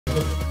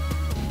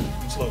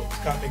slow.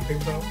 Scott make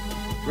paper towels.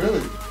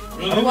 Really?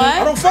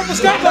 I don't fuck with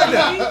Scott like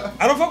that.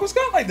 I don't fuck with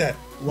Scott like that.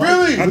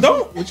 Really? I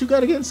don't. What you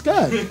got against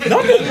Scott?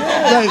 Nothing.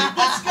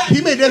 Like,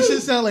 he made that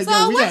shit sound like,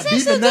 yo, we got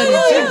beef in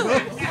 92, bro.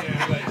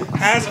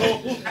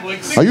 Asshole.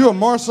 Are you a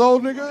Marceau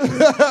nigga?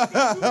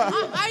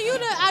 Are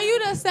you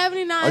the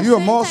 79? Are you a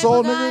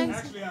Marceau nigga?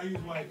 Actually, I use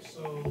wipes,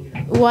 so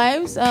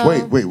Wipes?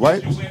 Wait,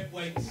 wipes?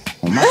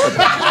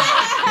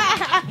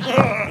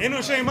 Ain't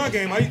no shame in my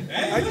game.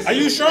 I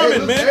use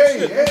Sherman, man.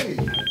 Hey.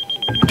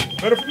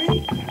 Better for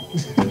me.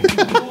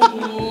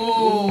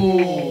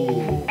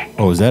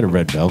 Oh, is that a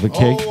red velvet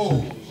cake?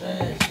 Oh.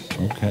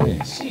 Okay.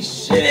 She's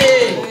shitty.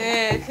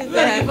 Yeah, she's You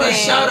gotta give her a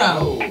shout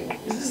out. Oh.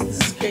 This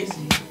is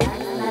Casey.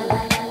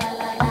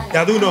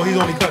 Y'all do know he's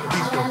only cut the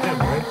piece for him,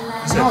 right?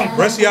 He said,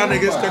 rest of y'all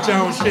niggas cut your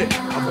own shit.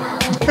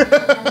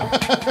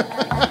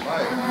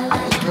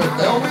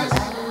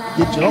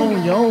 Get your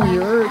own,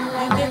 you heard?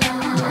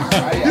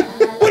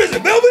 What is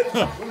it, velvet?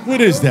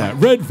 What is that?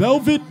 Red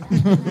velvet?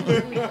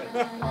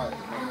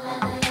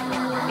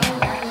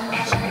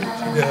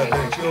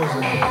 Yeah, she always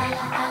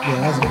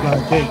Yeah, that's a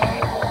black cake.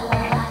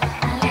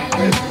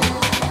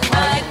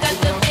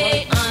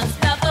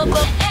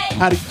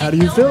 How do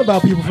you feel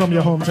about people from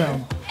your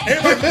hometown?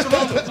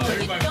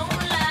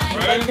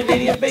 Right?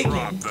 Canadian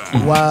bacon.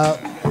 Wow.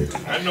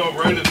 I know,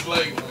 right? It's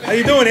like. How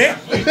you doing, eh?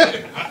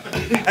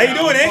 How you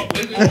doing, eh?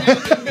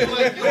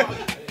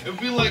 It'd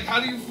be like, how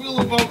do you feel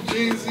about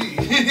Jay-Z?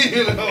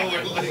 You know,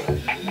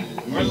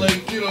 we're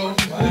like, you know.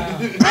 How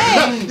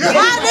do you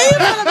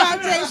feel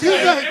about Jay-Z?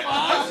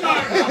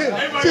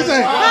 She's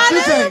like, How do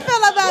you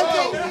feel about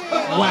Jay-Z?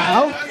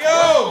 wow.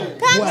 Yo!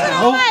 Come to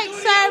the mic,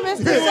 sir,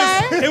 Mr.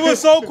 Sir. It was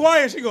so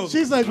quiet. She goes,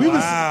 She's like,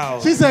 wow.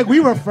 She's like, we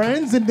were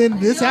friends, and then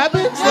this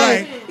happened.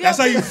 Right. That's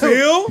how you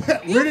feel?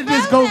 Where did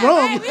this go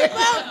wrong?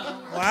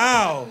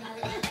 Wow.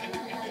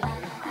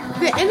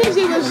 The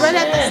energy was right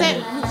at the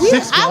same.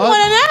 I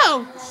want to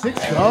know. 6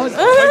 dogs.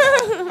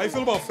 How you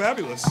feel about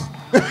Fabulous? All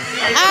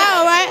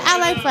right, I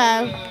like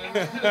Fab.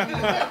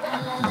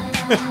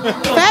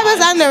 Fab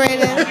is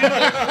underrated.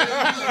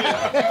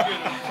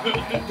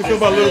 You feel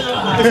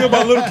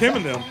about Little Kim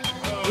and them?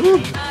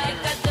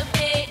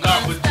 Nah,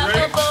 but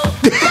Drake.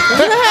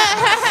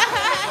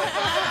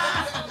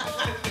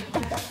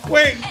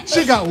 Wait,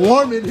 She got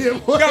warm in here.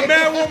 Boy. got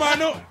mad warm. I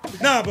know.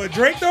 Nah, but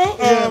Drake though.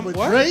 Yeah, but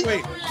what? Drake?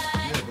 Wait.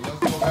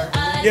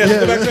 Yeah, let's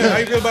go back to him. How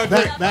you feel about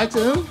Drake? Back to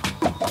him.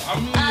 I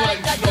mean,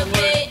 like, you know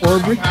what? Or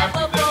I'm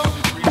happy that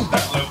he's reached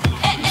that level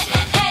of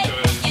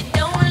success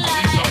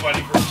because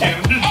somebody from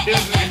Canada.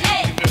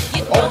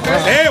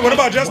 Hey, what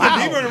about Justin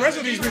Bieber and the rest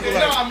of these people? No,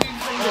 Like, I mean,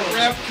 from the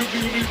rap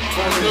community. So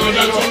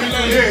that's what we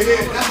like.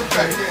 Yeah, that's a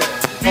fact,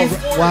 yeah. Oh,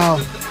 wow.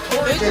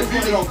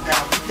 People don't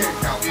count. You can't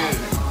count. Yeah.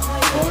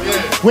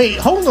 Wait,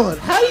 hold on.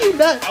 How do you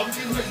not? I'll give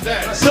him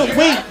that. So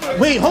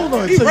wait, hold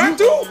on. he So rap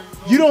too?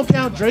 you don't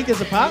count Drake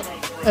as a pop star?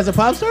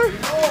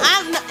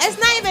 It's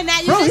not even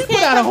that. You Bro, just he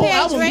put out a can't whole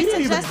compare album. He Drake didn't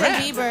to even Justin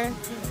rap. Bieber.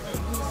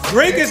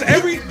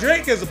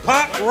 Drake is a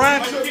pop,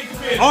 rap,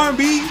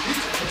 R&B.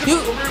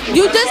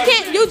 You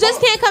just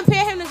can't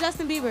compare him to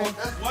Justin Bieber.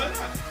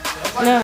 No.